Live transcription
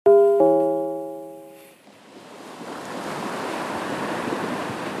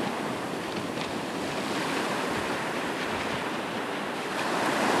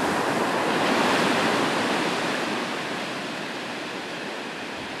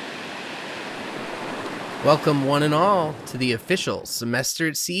Welcome, one and all, to the official Semester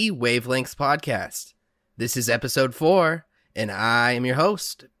at Sea Wavelengths podcast. This is episode 4, and I am your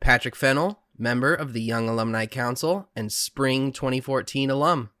host, Patrick Fennell, member of the Young Alumni Council and Spring 2014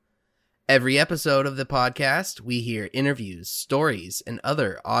 alum. Every episode of the podcast, we hear interviews, stories, and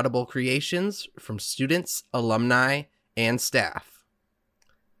other audible creations from students, alumni, and staff.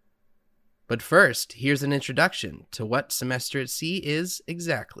 But first, here's an introduction to what Semester at Sea is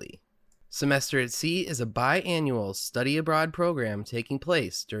exactly. Semester at Sea is a biannual study abroad program taking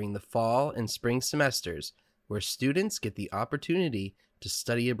place during the fall and spring semesters where students get the opportunity to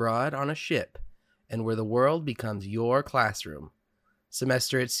study abroad on a ship and where the world becomes your classroom.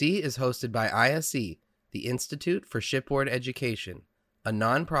 Semester at Sea is hosted by ISE, the Institute for Shipboard Education, a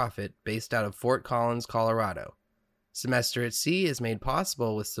nonprofit based out of Fort Collins, Colorado. Semester at Sea is made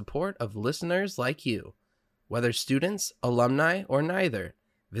possible with support of listeners like you. Whether students, alumni, or neither,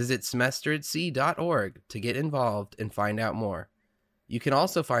 visit semesteratsea.org to get involved and find out more. You can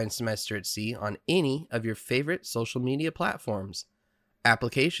also find Semester at Sea on any of your favorite social media platforms.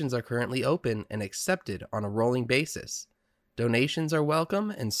 Applications are currently open and accepted on a rolling basis. Donations are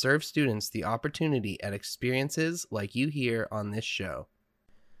welcome and serve students the opportunity at experiences like you hear on this show.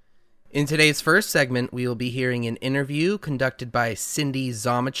 In today's first segment, we will be hearing an interview conducted by Cindy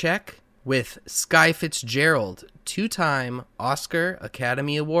Zomacek with Skye Fitzgerald, two-time Oscar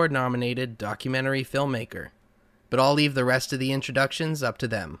Academy Award nominated documentary filmmaker. But I'll leave the rest of the introductions up to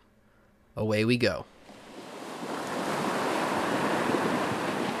them. Away we go.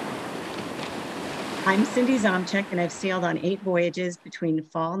 I'm Cindy Zomacek, and I've sailed on 8 voyages between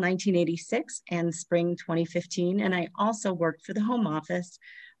fall 1986 and spring 2015, and I also worked for the Home Office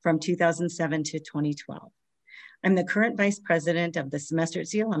from 2007 to 2012. I'm the current vice president of the Semester at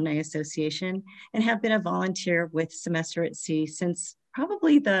Sea Alumni Association and have been a volunteer with Semester at Sea since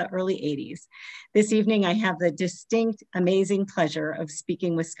probably the early 80s. This evening, I have the distinct, amazing pleasure of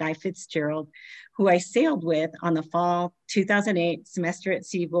speaking with Skye Fitzgerald, who I sailed with on the fall 2008 Semester at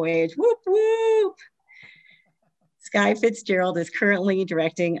Sea voyage. Whoop, whoop! Skye Fitzgerald is currently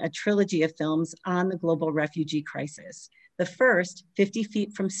directing a trilogy of films on the global refugee crisis. The first, 50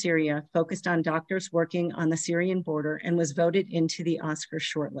 Feet from Syria, focused on doctors working on the Syrian border and was voted into the Oscar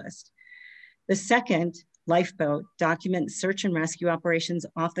shortlist. The second, Lifeboat, documents search and rescue operations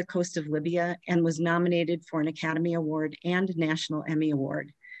off the coast of Libya and was nominated for an Academy Award and National Emmy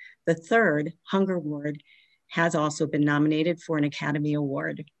Award. The third, Hunger Ward, has also been nominated for an Academy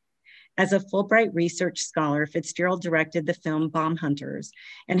Award. As a Fulbright research scholar, Fitzgerald directed the film Bomb Hunters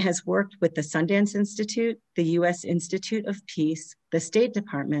and has worked with the Sundance Institute, the U.S. Institute of Peace, the State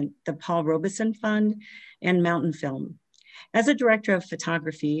Department, the Paul Robeson Fund, and Mountain Film. As a director of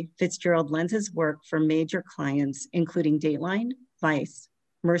photography, Fitzgerald lends his work for major clients, including Dateline, Vice,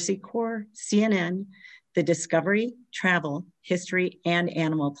 Mercy Corps, CNN, the Discovery, Travel, History, and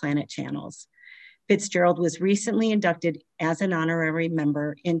Animal Planet channels. Fitzgerald was recently inducted as an honorary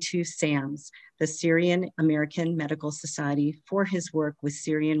member into SAMS, the Syrian American Medical Society, for his work with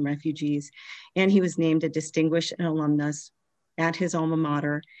Syrian refugees, and he was named a distinguished alumnus at his alma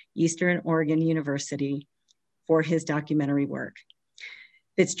mater, Eastern Oregon University, for his documentary work.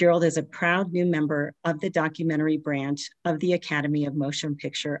 Fitzgerald is a proud new member of the documentary branch of the Academy of Motion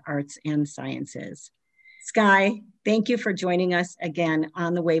Picture Arts and Sciences. Skye, thank you for joining us again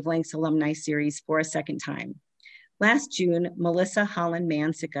on the Wavelengths Alumni Series for a second time. Last June, Melissa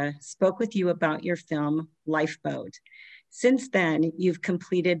Holland-Mansica spoke with you about your film, Lifeboat. Since then, you've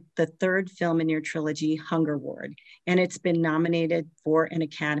completed the third film in your trilogy, Hunger Ward, and it's been nominated for an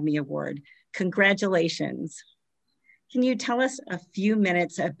Academy Award. Congratulations. Can you tell us a few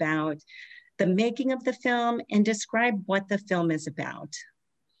minutes about the making of the film and describe what the film is about?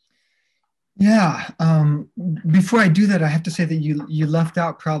 Yeah. Before I do that, I have to say that you left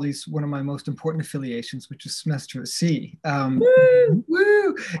out probably one of my most important affiliations, which is Semester at Sea.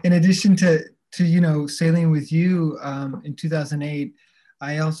 Woo! In addition to sailing with you in 2008,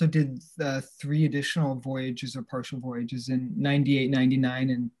 I also did 3 additional voyages or partial voyages in 98, 99,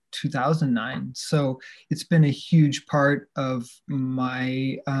 and 2009. So it's been a huge part of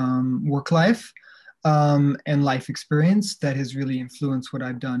my work life. And life experience that has really influenced what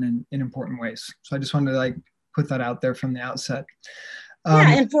I've done in important ways. So I just wanted to put that out there from the outset.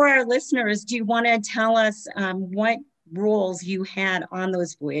 And for our listeners, do you want to tell us what roles you had on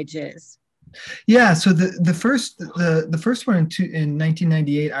those voyages? Yeah, so the first one in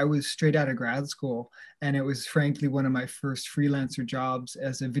 1998, I was straight out of grad school, and it was frankly one of my first freelancer jobs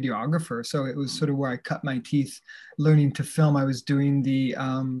as a videographer. So it was sort of where I cut my teeth learning to film. I was doing the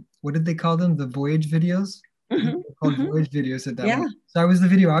what did they call them? The voyage videos. Mm-hmm. Called voyage videos at that point. So I was the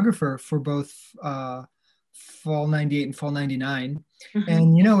videographer for both fall 98 and fall 99. Mm-hmm.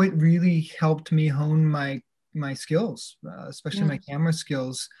 And, it really helped me hone my skills, especially my camera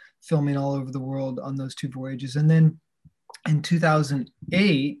skills, filming all over the world on those two voyages. And then in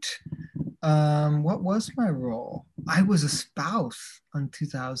 2008, what was my role? I was a spouse on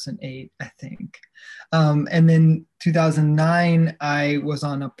 2008, I think. And then 2009, I was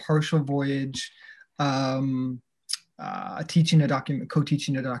on a partial voyage, co-teaching a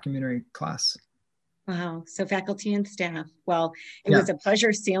documentary class. Wow. So faculty and staff. Well, it was a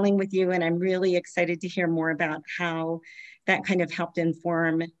pleasure sailing with you, and I'm really excited to hear more about how that kind of helped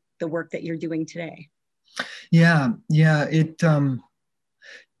inform the work that you're doing today. Yeah. It, I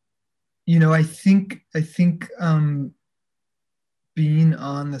think being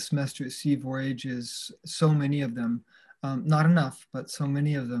on the semester at sea voyages, so many of them, not enough, but so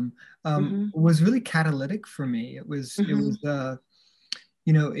many of them, was really catalytic for me. It was,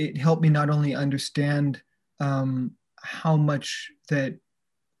 it helped me not only understand how much that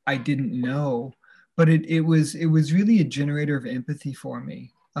I didn't know, but it was really a generator of empathy for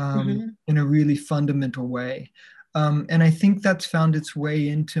me in a really fundamental way. And I think that's found its way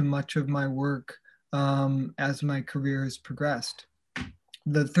into much of my work as my career has progressed.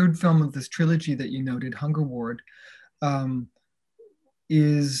 The third film of this trilogy that you noted, Hunger Ward,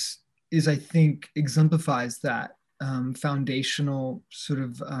 is I think exemplifies that foundational sort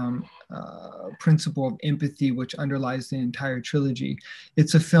of principle of empathy which underlies the entire trilogy.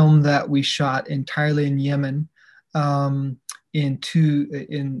 It's a film that we shot entirely in Yemen in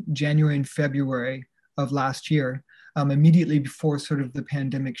January and February of last year, immediately before sort of the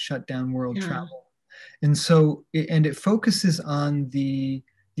pandemic shut down world travel. And so, it focuses on the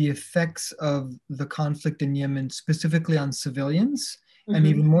effects of the conflict in Yemen, specifically on civilians, and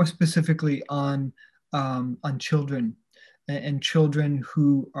even more specifically on children, and children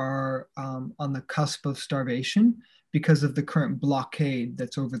who are on the cusp of starvation because of the current blockade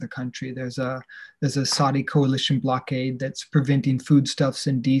that's over the country. There's a Saudi coalition blockade that's preventing foodstuffs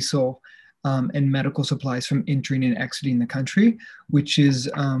and diesel and medical supplies from entering and exiting the country, which is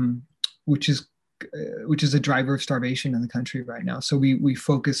a driver of starvation in the country right now. So we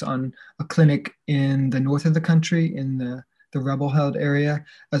focus on a clinic in the north of the country, in the rebel-held area,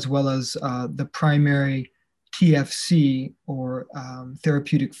 as well as the primary TFC, or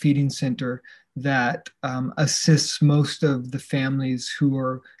therapeutic feeding center, that assists most of the families who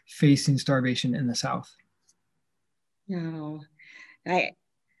are facing starvation in the South. No, I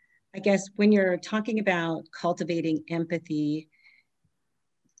guess when you're talking about cultivating empathy,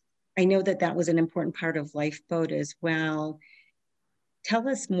 I know that was an important part of Lifeboat as well. Tell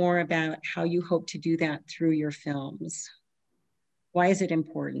us more about how you hope to do that through your films. Why is it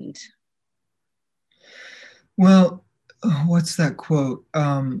important? Well, what's that quote?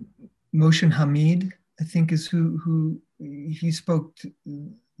 Mohsin Hamid, I think, is who he spoke to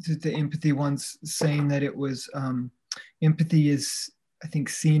empathy once, saying that it was empathy is, I think,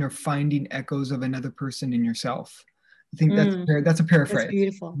 seeing or finding echoes of another person in yourself. I think that's a paraphrase. That's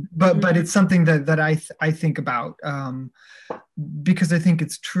beautiful. But it's something that I think about because I think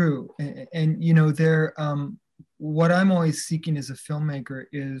it's true. And there, what I'm always seeking as a filmmaker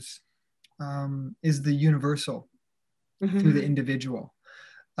is the universal through the individual.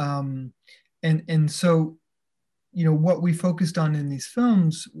 And so, what we focused on in these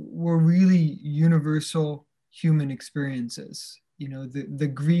films were really universal human experiences.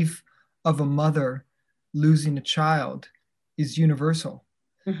 The grief of a mother losing a child is universal.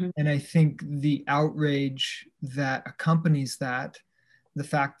 And I think the outrage that accompanies that, the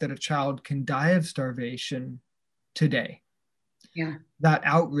fact that a child can die of starvation today, that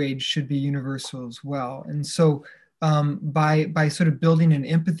outrage should be universal as well. And so by sort of building an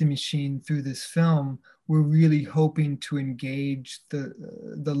empathy machine through this film, we're really hoping to engage the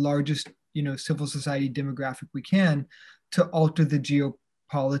largest civil society demographic we can to alter the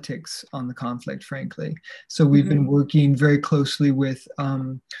geopolitics on the conflict, frankly. So we've been working very closely with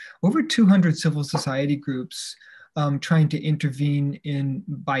over 200 civil society groups trying to intervene in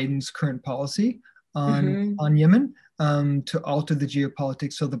Biden's current policy on Yemen, to alter the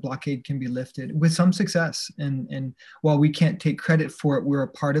geopolitics so the blockade can be lifted, with some success. And while we can't take credit for it, we're a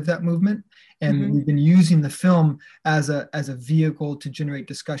part of that movement. And we've been using the film as a vehicle to generate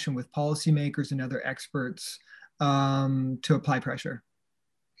discussion with policymakers and other experts to apply pressure.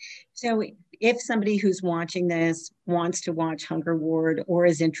 So if somebody who's watching this wants to watch Hunger Ward, or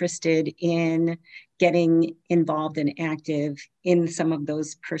is interested in getting involved and active in some of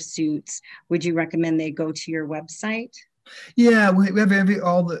those pursuits, would you recommend they go to your website? Yeah, we have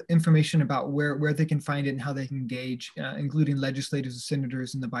all the information about where they can find it and how they can engage, including legislators and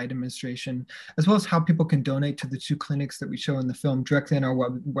senators in the Biden administration, as well as how people can donate to the two clinics that we show in the film directly on our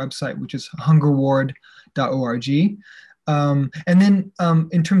website, which is hungerward.org. And then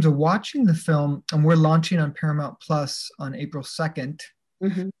in terms of watching the film, we're launching on Paramount Plus on April 2nd.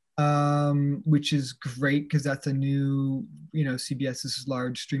 Mm-hmm. Which is great because that's a new, CBS's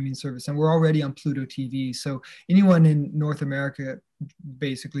large streaming service, and we're already on Pluto TV. So anyone in North America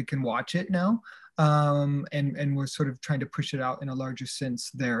basically can watch it now, and we're sort of trying to push it out in a larger sense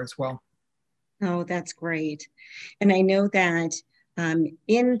there as well. Oh, that's great. And I know that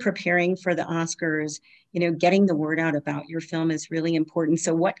in preparing for the Oscars, getting the word out about your film is really important.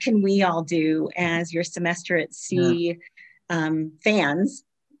 So what can we all do as your Semester at Sea fans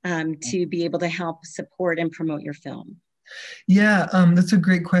to be able to help support and promote your film? Yeah, that's a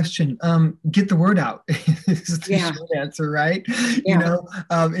great question. Get the word out is the short answer, right? Yeah.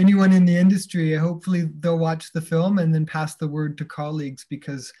 Anyone in the industry, hopefully they'll watch the film and then pass the word to colleagues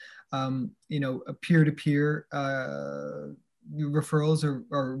because, a peer-to-peer referrals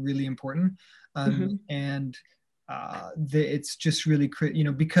are really important. And it's just really,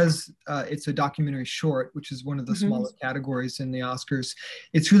 because it's a documentary short, which is one of the smallest categories in the Oscars,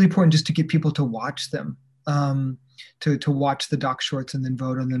 it's really important just to get people to watch them, to watch the doc shorts and then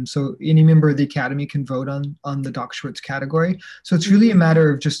vote on them. So any member of the Academy can vote on the doc shorts category. So it's really a matter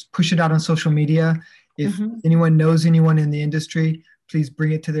of just push it out on social media. If anyone knows anyone in the industry, please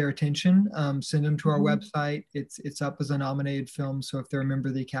bring it to their attention. Send them to our website. It's up as a nominated film. So if they're a member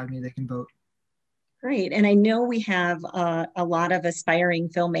of the Academy, they can vote. Great. And I know we have a lot of aspiring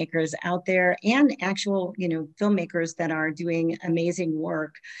filmmakers out there and actual, filmmakers that are doing amazing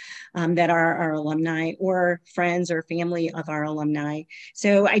work that are our alumni or friends or family of our alumni.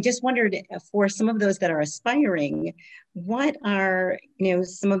 So I just wondered, for some of those that are aspiring, what are,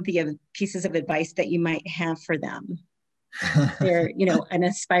 some of the pieces of advice that you might have for them? They're, an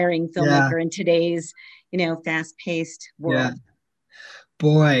aspiring filmmaker in today's, fast-paced world. Yeah.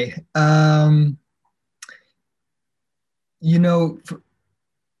 Boy.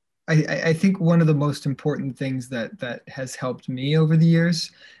 I think one of the most important things that has helped me over the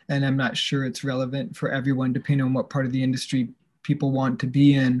years, and I'm not sure it's relevant for everyone depending on what part of the industry people want to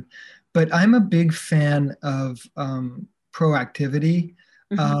be in, but I'm a big fan of proactivity,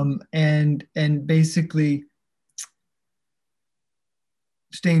 and basically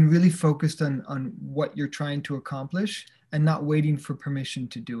staying really focused on what you're trying to accomplish and not waiting for permission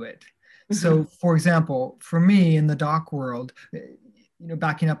to do it. So, for example, for me in the doc world,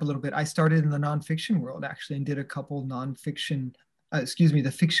 backing up a little bit, I started in the nonfiction world actually and did a couple the fiction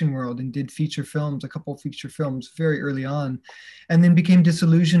world, and did a couple of feature films very early on, and then became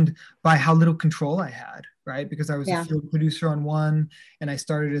disillusioned by how little control I had, right? Because I was a field producer on one, and I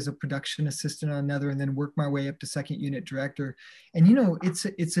started as a production assistant on another, and then worked my way up to second unit director. And it's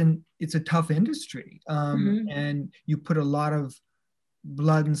a tough industry, and you put a lot of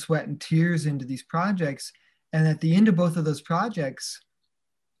blood and sweat and tears into these projects. And at the end of both of those projects,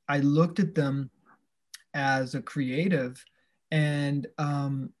 I looked at them as a creative, and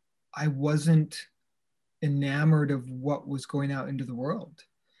I wasn't enamored of what was going out into the world.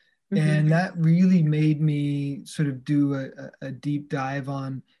 And that really made me sort of do a deep dive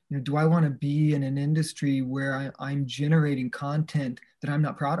on, do I want to be in an industry where I'm generating content that I'm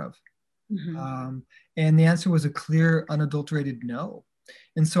not proud of? And the answer was a clear, unadulterated no.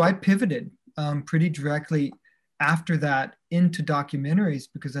 And so I pivoted pretty directly after that into documentaries,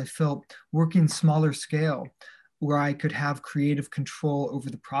 because I felt working smaller scale where I could have creative control over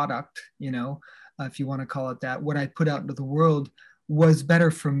the product, if you want to call it that, what I put out into the world was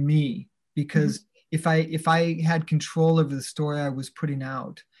better for me, because if I had control over the story I was putting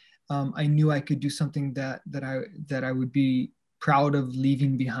out, I knew I could do something that I would be proud of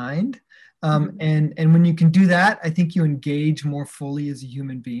leaving behind. And when you can do that, I think you engage more fully as a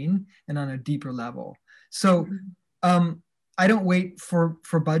human being and on a deeper level. So I don't wait for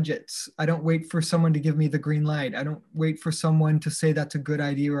budgets. I don't wait for someone to give me the green light. I don't wait for someone to say that's a good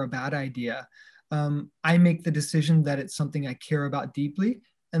idea or a bad idea. I make the decision that it's something I care about deeply,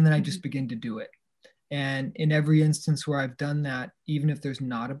 and then I just begin to do it. And in every instance where I've done that, even if there's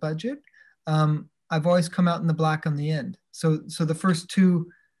not a budget, I've always come out in the black on the end. So the first two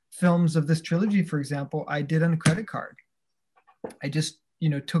films of this trilogy, for example, I did on a credit card. I just,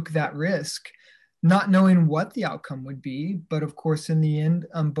 took that risk, not knowing what the outcome would be. But of course, in the end,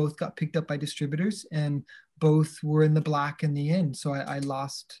 both got picked up by distributors, and both were in the black in the end. So I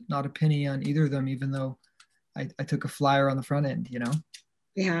lost not a penny on either of them, even though I took a flyer on the front end,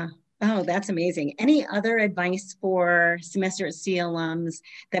 Yeah. Oh, that's amazing. Any other advice for semester at sea alums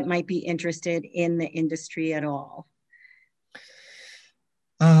that might be interested in the industry at all?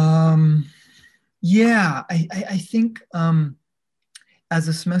 Yeah, I think as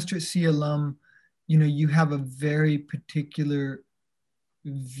a semester at sea alum, you have a very particular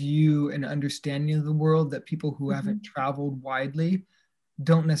view and understanding of the world that people who haven't traveled widely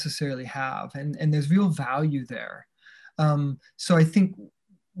don't necessarily have, and there's real value there. So I think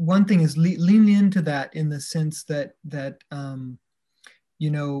one thing is lean into that in the sense that you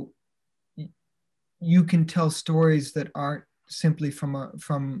know you can tell stories that aren't simply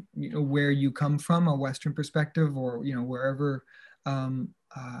from where you come from, a Western perspective, or wherever um,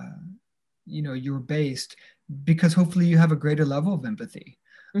 uh, you're based, because hopefully you have a greater level of empathy.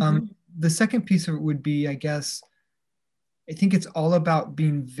 The second piece of it would be, I guess, I think it's all about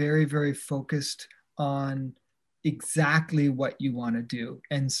being very, very focused on exactly what you want to do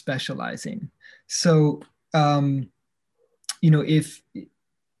and specializing. So,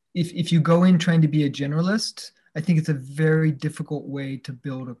 if you go in trying to be a generalist, I think it's a very difficult way to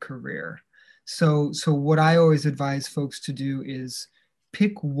build a career. So what I always advise folks to do is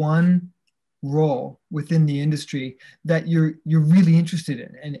pick one role within the industry that you're really interested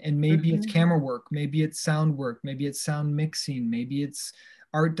in, and maybe it's camera work, maybe it's sound work, maybe it's sound mixing, maybe it's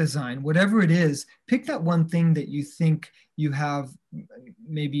art design, whatever it is. Pick that one thing that you think you have,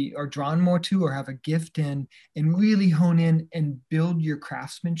 maybe are drawn more to or have a gift in, and really hone in and build your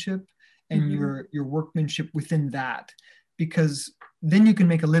craftsmanship and your workmanship within that, because then you can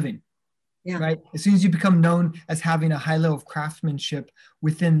make a living. Yeah. Right. As soon as you become known as having a high level of craftsmanship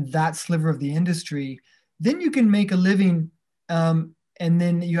within that sliver of the industry, then you can make a living. And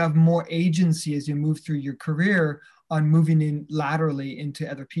then you have more agency as you move through your career on moving in laterally into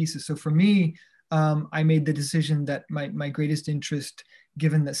other pieces. So for me, I made the decision that my greatest interest,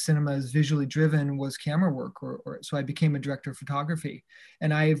 given that cinema is visually driven, was camera work, or so I became a director of photography.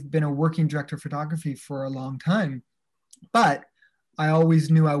 And I've been a working director of photography for a long time, but I always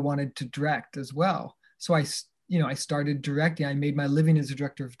knew I wanted to direct as well. So I started directing. I made my living as a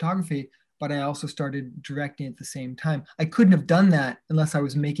director of photography, but I also started directing at the same time. I couldn't have done that unless I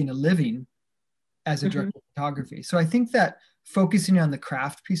was making a living as a director of photography. So I think that focusing on the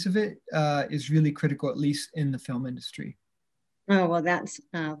craft piece of it is really critical, at least in the film industry. Oh, well, that's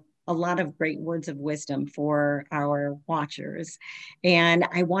a lot of great words of wisdom for our watchers. And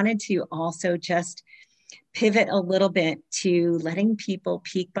I wanted to also just pivot a little bit to letting people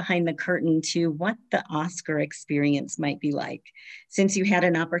peek behind the curtain to what the Oscar experience might be like, since you had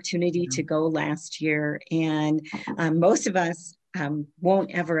an opportunity to go last year. And most of us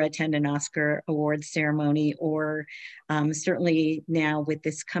won't ever attend an Oscar awards ceremony, or certainly now with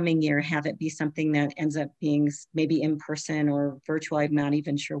this coming year, have it be something that ends up being maybe in person or virtual. I'm not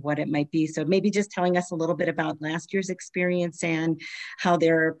even sure what it might be. So maybe just telling us a little bit about last year's experience and how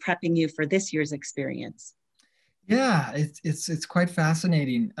they're prepping you for this year's experience. Yeah, it's quite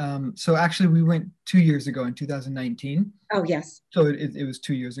fascinating. So actually, we went 2 years ago in 2019. Oh, yes. So it was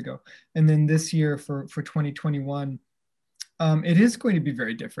 2 years ago. And then this year for 2021, it is going to be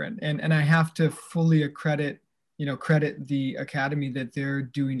very different. And I have to fully credit the Academy, that they're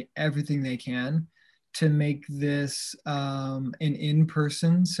doing everything they can to make this an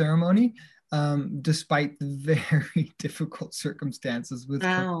in-person ceremony, despite the very difficult circumstances with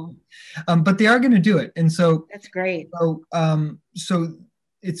wow. But they are going to do it. And so that's great. So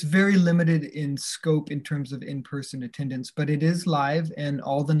it's very limited in scope in terms of in-person attendance, but it is live, and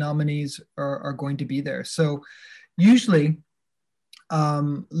all the nominees are going to be there. So usually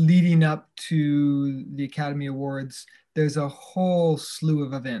leading up to the Academy Awards, there's a whole slew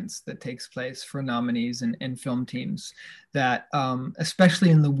of events that takes place for nominees and film teams that, especially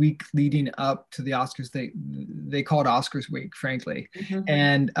in the week leading up to the Oscars, they call it Oscars week, frankly.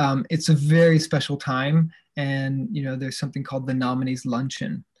 And it's a very special time. And, there's something called the nominees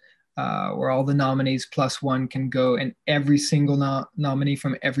luncheon, where all the nominees plus one can go, and every single nominee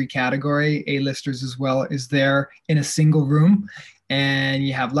from every category, A-listers as well, is there in a single room. And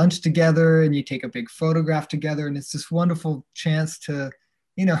you have lunch together, and you take a big photograph together. And it's this wonderful chance to,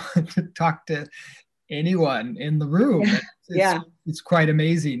 to talk to anyone in the room. It's quite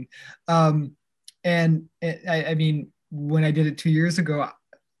amazing. And I mean, when I did it 2 years ago,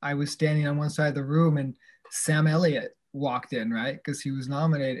 I was standing on one side of the room, and Sam Elliott walked in, right? Because he was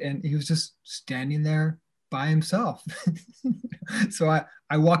nominated, and he was just standing there by himself. So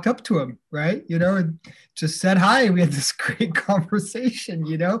I walked up to him, right? And just said hi. We had this great conversation,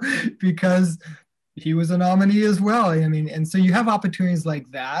 because he was a nominee as well. I mean, and so you have opportunities like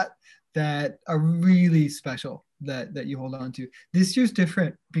that are really special, that you hold on to. This year's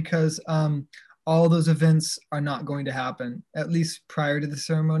different because all those events are not going to happen, at least prior to the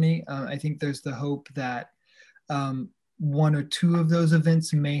ceremony. I think there's the hope that one or two of those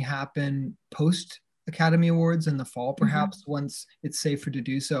events may happen post Academy Awards in the fall, perhaps, once it's safer to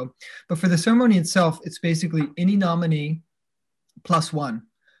do so. But for the ceremony itself, it's basically any nominee plus one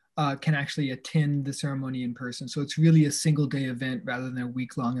can actually attend the ceremony in person. So it's really a single day event rather than a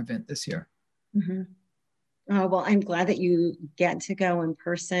week-long event this year. Oh, well, I'm glad that you get to go in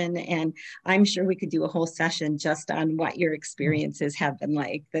person, and I'm sure we could do a whole session just on what your experiences have been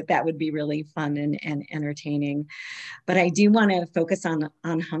like. That would be really fun and entertaining. But I do want to focus on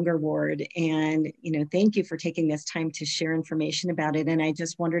Hunger Ward, and thank you for taking this time to share information about it. And I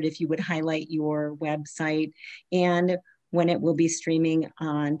just wondered if you would highlight your website and when it will be streaming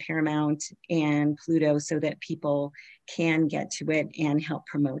on Paramount and Pluto so that people can get to it and help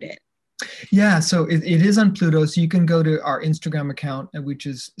promote it. Yeah, so it is on Pluto. So you can go to our Instagram account, which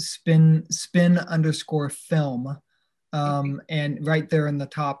is spin_film. And right there in the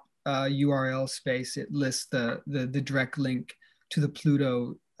top URL space, it lists the direct link to the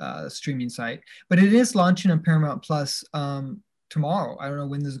Pluto streaming site. But it is launching on Paramount Plus tomorrow. I don't know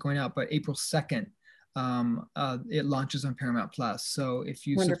when this is going out, but April 2nd. It launches on Paramount Plus. So if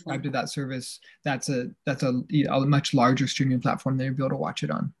you subscribe to that service, that's a much larger streaming platform that you'll be able to watch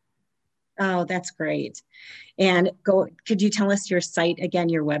it on. Oh, that's great. And could you tell us your site again,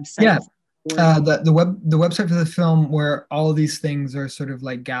 your website? Yeah. The website for the film, where all of these things are sort of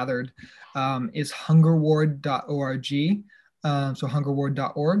like gathered, is hungerward.org. So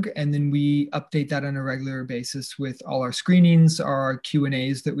hungerward.org. And then we update that on a regular basis with all our screenings, our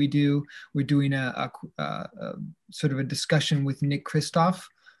Q&As that we do. We're doing a sort of a discussion with Nick Kristof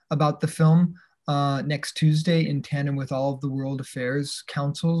about the film next Tuesday, in tandem with all of the World Affairs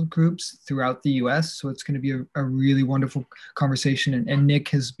Council groups throughout the US. So it's going to be a really wonderful conversation. And Nick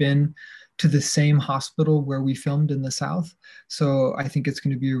has been to the same hospital where we filmed in the South. So I think it's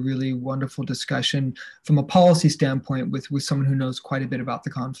going to be a really wonderful discussion from a policy standpoint with someone who knows quite a bit about the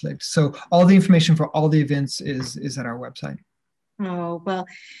conflict. So all the information for all the events is at our website. Oh, well,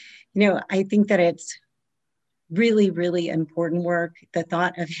 I think that it's really, really important work. The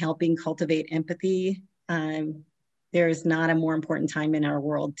thought of helping cultivate empathy, there is not a more important time in our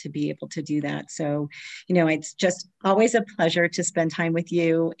world to be able to do that. So, it's just always a pleasure to spend time with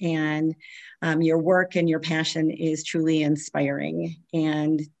you, and your work and your passion is truly inspiring.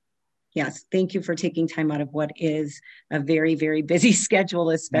 And yes, thank you for taking time out of what is a very, very busy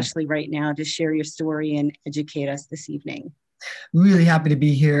schedule, especially right now, to share your story and educate us this evening. Really happy to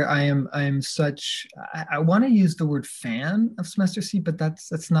be here. I want to use the word fan of Semester C, but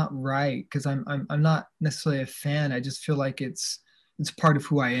that's not right, because I'm not necessarily a fan. I just feel like it's part of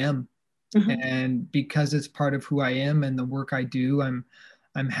who I am. And because it's part of who I am and the work I do, I'm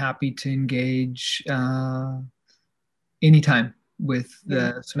happy to engage anytime with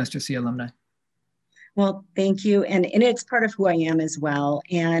the Semester C alumni. Well, thank you. And it's part of who I am as well.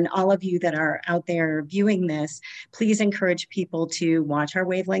 And all of you that are out there viewing this, please encourage people to watch our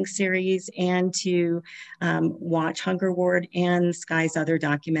Wavelength series and to watch Hunger Ward and Skye's other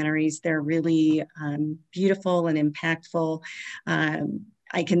documentaries. They're really beautiful and impactful.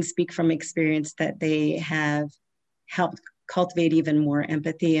 I can speak from experience that they have helped cultivate even more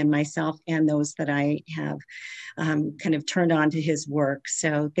empathy in myself and those that I have kind of turned on to his work.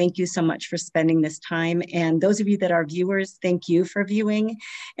 So thank you so much for spending this time. And those of you that are viewers, thank you for viewing.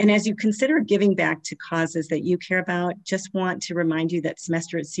 And as you consider giving back to causes that you care about, just want to remind you that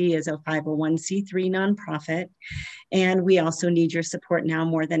Semester at Sea is a 501c3 nonprofit. And we also need your support now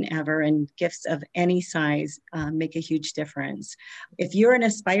more than ever, and gifts of any size make a huge difference. If you're an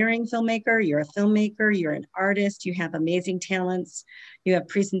aspiring filmmaker, you're a filmmaker, you're an artist, you have amazing talents, you have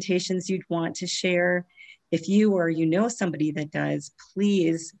presentations you'd want to share, if you or you know somebody that does,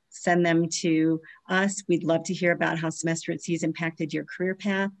 please send them to us. We'd love to hear about how Semester at Sea has impacted your career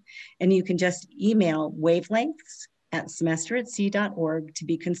path. And you can just email wavelengths@semesteratsea.org to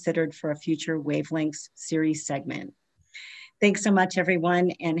be considered for a future Wavelengths series segment. Thanks so much,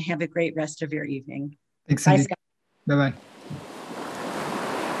 everyone, and have a great rest of your evening. Thanks, Cindy. Bye, Skye. Bye-bye.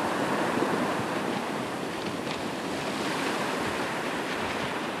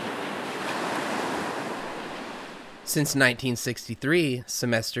 Since 1963,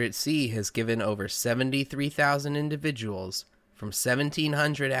 Semester at Sea has given over 73,000 individuals from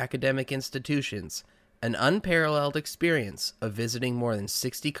 1,700 academic institutions an unparalleled experience of visiting more than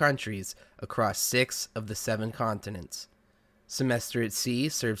 60 countries across 6 of the 7 continents. Semester at Sea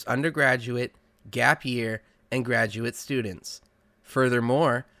serves undergraduate, gap year, and graduate students.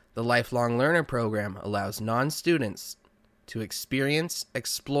 Furthermore, The Lifelong Learner Program allows non-students to experience,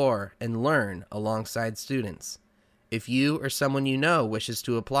 explore, and learn alongside students. If you or someone you know wishes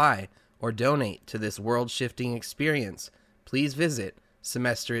to apply or donate to this world-shifting experience, please visit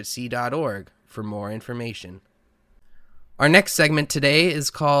semesteratsea.org for more information. Our next segment today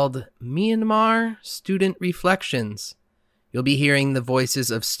is called Myanmar Student Reflections. You'll be hearing the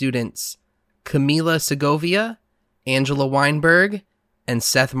voices of students Camila Segovia, Angela Weinberg, and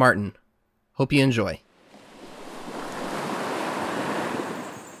Seth Martin. Hope you enjoy.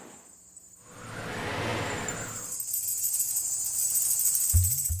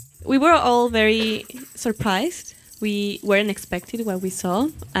 We were all very surprised. We weren't expecting what we saw,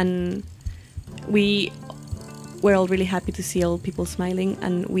 and we were all really happy to see all people smiling,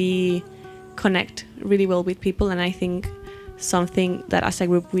 and we connect really well with people. And I think something that as a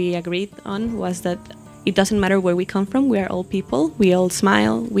group we agreed on was that it doesn't matter where we come from, we are all people, we all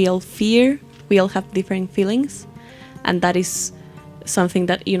smile, we all fear, we all have different feelings, and that is something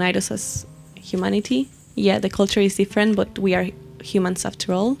that unites us as humanity. Yeah, the culture is different, but we are humans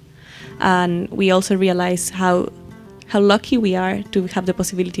after all. And we also realize how lucky we are to have the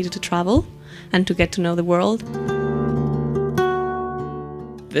possibility to travel and to get to know the world.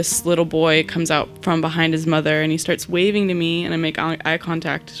 This little boy comes out from behind his mother and he starts waving to me, and I make eye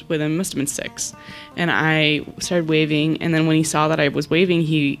contact with him. Must have been 6. And I started waving, and then when he saw that I was waving,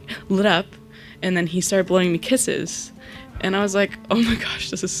 he lit up, and then he started blowing me kisses. And I was like, oh my gosh,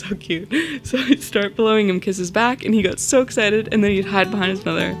 this is so cute. So I'd start blowing him kisses back, and he got so excited, and then he'd hide behind his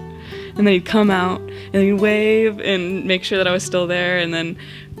mother. And then he'd come out, and he'd wave and make sure that I was still there, and then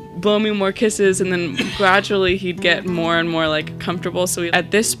blow me more kisses, and then gradually he'd get more and more like comfortable. So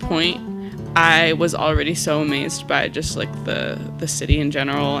at this point, I was already so amazed by just like the city in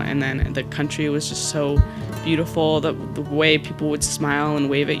general, and then the country was just so beautiful, the way people would smile and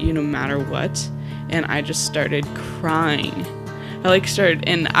wave at you no matter what. And I just started crying.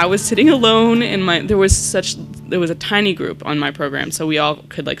 And I was sitting alone in there was a tiny group on my program, so we all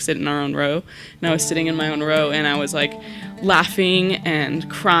could like sit in our own row, and I was sitting in my own row, and I was like laughing and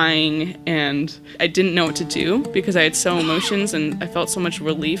crying, and I didn't know what to do because I had so emotions, and I felt so much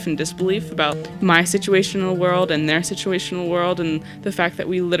relief and disbelief about my situation in the world and their situation in the world, and the fact that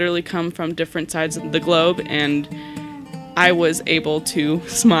we literally come from different sides of the globe. And I was able to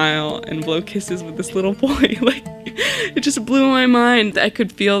smile and blow kisses with this little boy. Like, it just blew my mind. I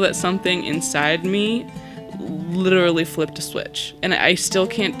could feel that something inside me literally flipped a switch. And I still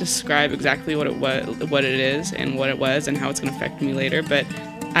can't describe exactly what it is and what it was and how it's going to affect me later, but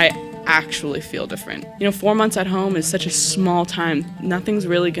I actually feel different. 4 months at home is such a small time. Nothing's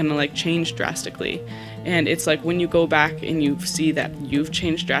really going to like change drastically. And it's like when you go back and you see that you've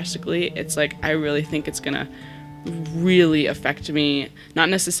changed drastically, it's like I really think it's going to really affect me, not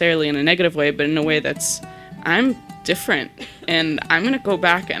necessarily in a negative way, but in a way that's, I'm different, and I'm gonna go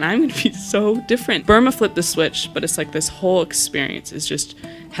back and I'm gonna be so different. Burma flipped the switch, but it's like this whole experience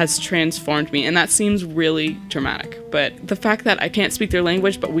has transformed me, and that seems really dramatic, but the fact that I can't speak their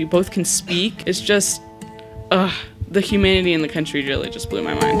language but we both can speak is just the humanity in the country really just blew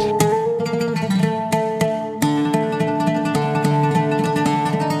my mind.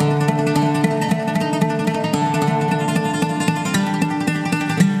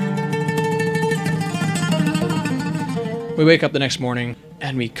 We wake up the next morning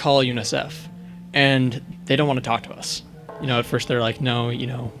and we call UNICEF, and they don't want to talk to us. At first they're like, no, we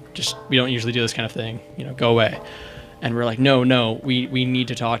don't usually do this kind of thing, go away. And we're like, no, we need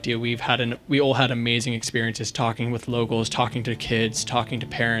to talk to you. We all had amazing experiences talking with locals, talking to kids, talking to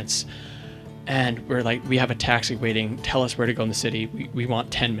parents. And we're like, we have a taxi waiting, tell us where to go in the city. We want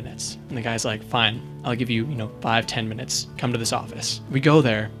 10 minutes. And the guy's like, fine, I'll give you, 5-10 minutes. Come to this office. We go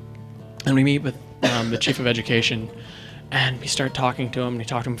there and we meet with the chief of education. And we start talking to him, and we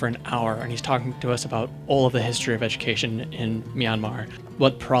talk to him for an hour, and he's talking to us about all of the history of education in Myanmar,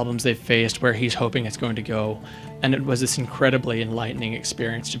 what problems they've faced, where he's hoping it's going to go. And it was this incredibly enlightening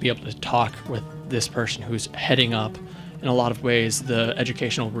experience to be able to talk with this person who's heading up, in a lot of ways, the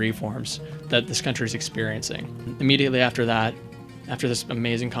educational reforms that this country is experiencing. Immediately after that, after this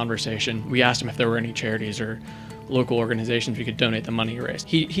amazing conversation, we asked him if there were any charities or local organizations we could donate the money raised.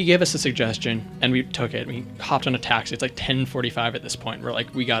 He gave us a suggestion, and we took it. We hopped on a taxi. It's like 10:45 at this point. We're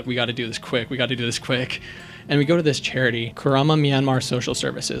like, we got to do this quick. And we go to this charity, Kurama Myanmar Social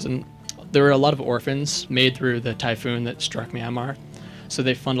Services, and there were a lot of orphans made through the typhoon that struck Myanmar. So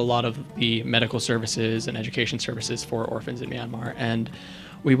they fund a lot of the medical services and education services for orphans in Myanmar. And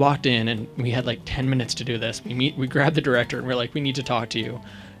we walked in, and we had like 10 minutes to do this. We grabbed the director, and we're like, we need to talk to you.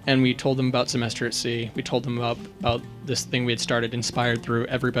 And we told them about Semester at Sea. We told them about this thing we had started, inspired through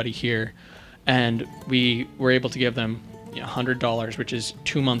everybody here. And we were able to give them $100, which is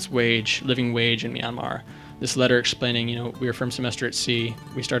 2 months' wage, living wage in Myanmar. This letter explaining, we were from Semester at Sea.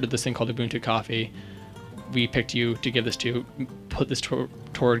 We started this thing called Ubuntu Coffee. We picked you to give this to, put this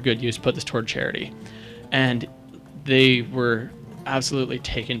toward good use, put this toward charity. And they were absolutely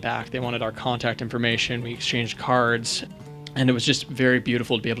taken back. They wanted our contact information. We exchanged cards. And it was just very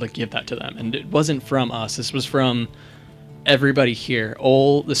beautiful to be able to give that to them. And it wasn't from us. This was from everybody here,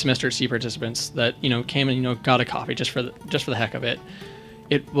 all the Semester at Sea participants that came and got a coffee just for the heck of it.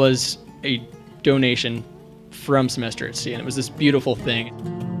 It was a donation from Semester at Sea, and it was this beautiful thing.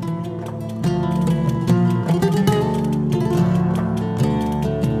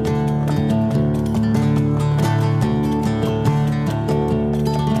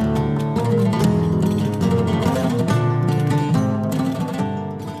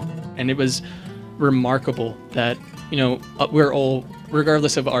 And it was remarkable that, we're all,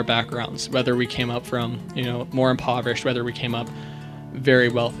 regardless of our backgrounds, whether we came up from, more impoverished, whether we came up very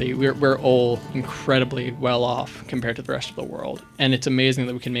wealthy, we're all incredibly well off compared to the rest of the world. And it's amazing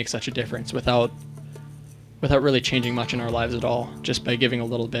that we can make such a difference without really changing much in our lives at all, just by giving a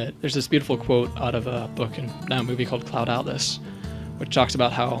little bit. There's this beautiful quote out of a book and now a movie called Cloud Atlas, which talks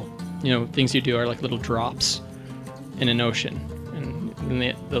about how, things you do are like little drops in an ocean. And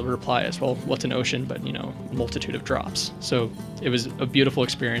the reply is, well, what's an ocean but, a multitude of drops. So it was a beautiful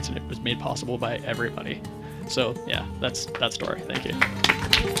experience, and it was made possible by everybody. So yeah, that's that story. Thank you.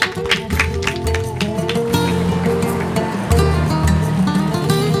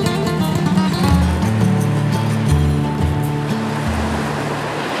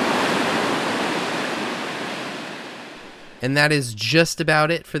 And that is just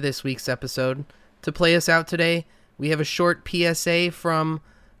about it for this week's episode. To play us out today, we have a short PSA from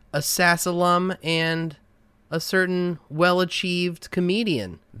a SAS alum and a certain well-achieved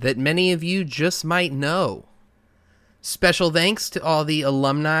comedian that many of you just might know. Special thanks to all the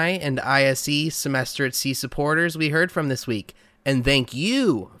alumni and ISE Semester at Sea supporters we heard from this week, and thank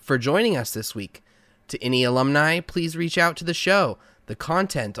you for joining us this week. To any alumni, please reach out to the show. The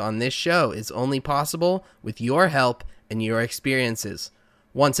content on this show is only possible with your help and your experiences.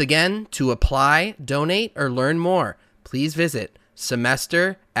 Once again, to apply, donate, or learn more, please visit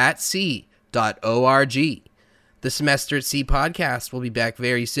semesteratsea.org. The Semester at Sea podcast will be back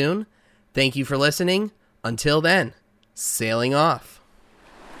very soon. Thank you for listening. Until then, sailing off.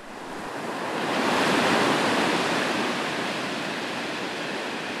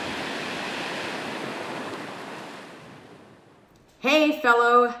 Hey,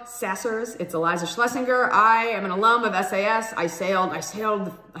 fellow Sassers, it's Eliza Schlesinger. I am an alum of SAS. I sailed the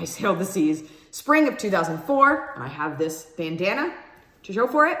seas spring of 2004, and I have this bandana to show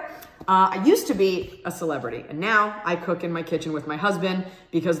for it. I used to be a celebrity, and now I cook in my kitchen with my husband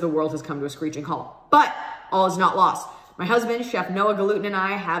because the world has come to a screeching halt. But all is not lost. My husband, Chef Noah Galutin, and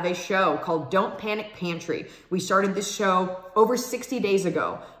I have a show called Don't Panic Pantry. We started this show over 60 days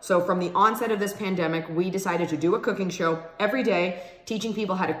ago. So from the onset of this pandemic, we decided to do a cooking show every day, teaching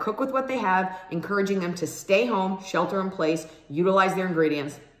people how to cook with what they have, encouraging them to stay home, shelter in place, utilize their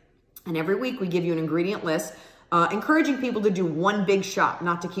ingredients. And every week we give you an ingredient list, encouraging people to do one big shot,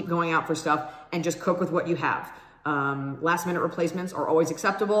 not to keep going out for stuff, and just cook with what you have. Last minute replacements are always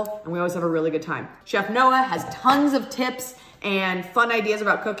acceptable, and we always have a really good time. Chef Noah has tons of tips and fun ideas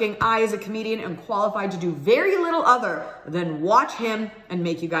about cooking. I, as a comedian, am qualified to do very little other than watch him and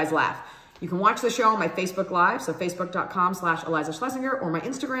make you guys laugh. You can watch the show on my Facebook Live, so facebook.com/Eliza Schlesinger, or my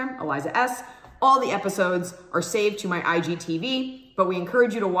Instagram, Eliza S. All the episodes are saved to my IGTV, but we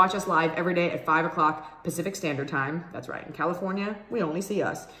encourage you to watch us live every day at 5 o'clock Pacific Standard Time. That's right, in California, we only see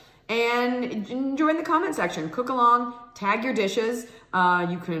us. And join the comment section, cook along, tag your dishes.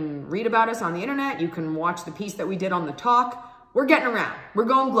 You can read about us on the internet. You can watch the piece that we did on The Talk. We're getting around. We're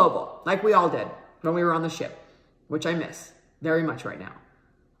going global, like we all did when we were on the ship, which I miss very much right now.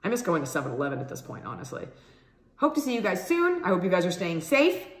 I miss going to 7-Eleven at this point, honestly. Hope to see you guys soon. I hope you guys are staying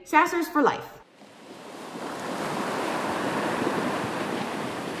safe. Sassers for life.